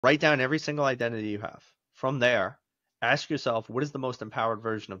Write down every single identity you have. From there, ask yourself, what does the most empowered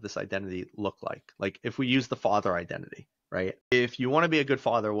version of this identity look like? Like if we use the father identity, right? If you want to be a good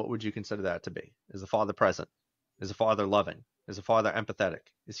father, what would you consider that to be? Is the father present? Is the father loving? Is the father empathetic?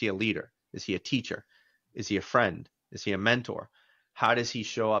 Is he a leader? Is he a teacher? Is he a friend? Is he a mentor? How does he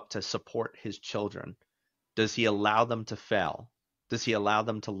show up to support his children? Does he allow them to fail? Does he allow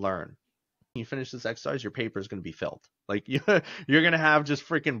them to learn? When you finish this exercise, your paper is going to be filled. Like you're going to have just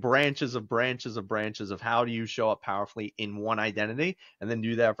freaking branches of branches of branches of how do you show up powerfully in one identity, and then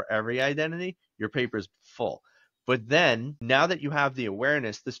do that for every identity. Your paper is full. But then now that you have the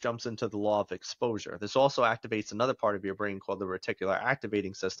awareness, this jumps into the law of exposure. This also activates another part of your brain called the reticular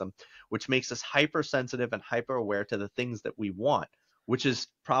activating system, which makes us hypersensitive and hyper aware to the things that we want, which is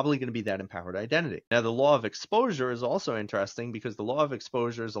probably going to be that empowered identity. Now, the law of exposure is also interesting because the law of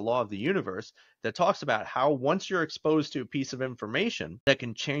exposure is a law of the universe that talks about how once you're exposed to a piece of information that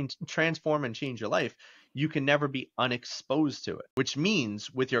can transform and change your life, you can never be unexposed to it, which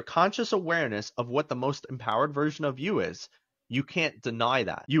means with your conscious awareness of what the most empowered version of you is, you can't deny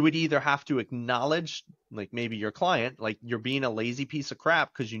that. You would either have to acknowledge, like maybe your client, like you're being a lazy piece of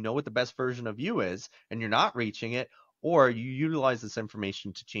crap because you know what the best version of you is and you're not reaching it, or you utilize this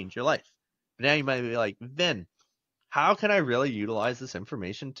information to change your life. But now you might be like, Vin, how can I really utilize this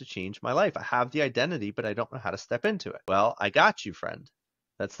information to change my life? I have the identity, but I don't know how to step into it. Well, I got you, friend.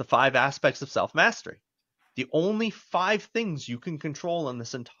 That's the 5 aspects of self-mastery. The only 5 things you can control in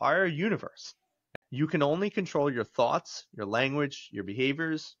this entire universe. You can only control your thoughts, your language, your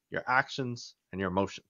behaviors, your actions, and your emotions.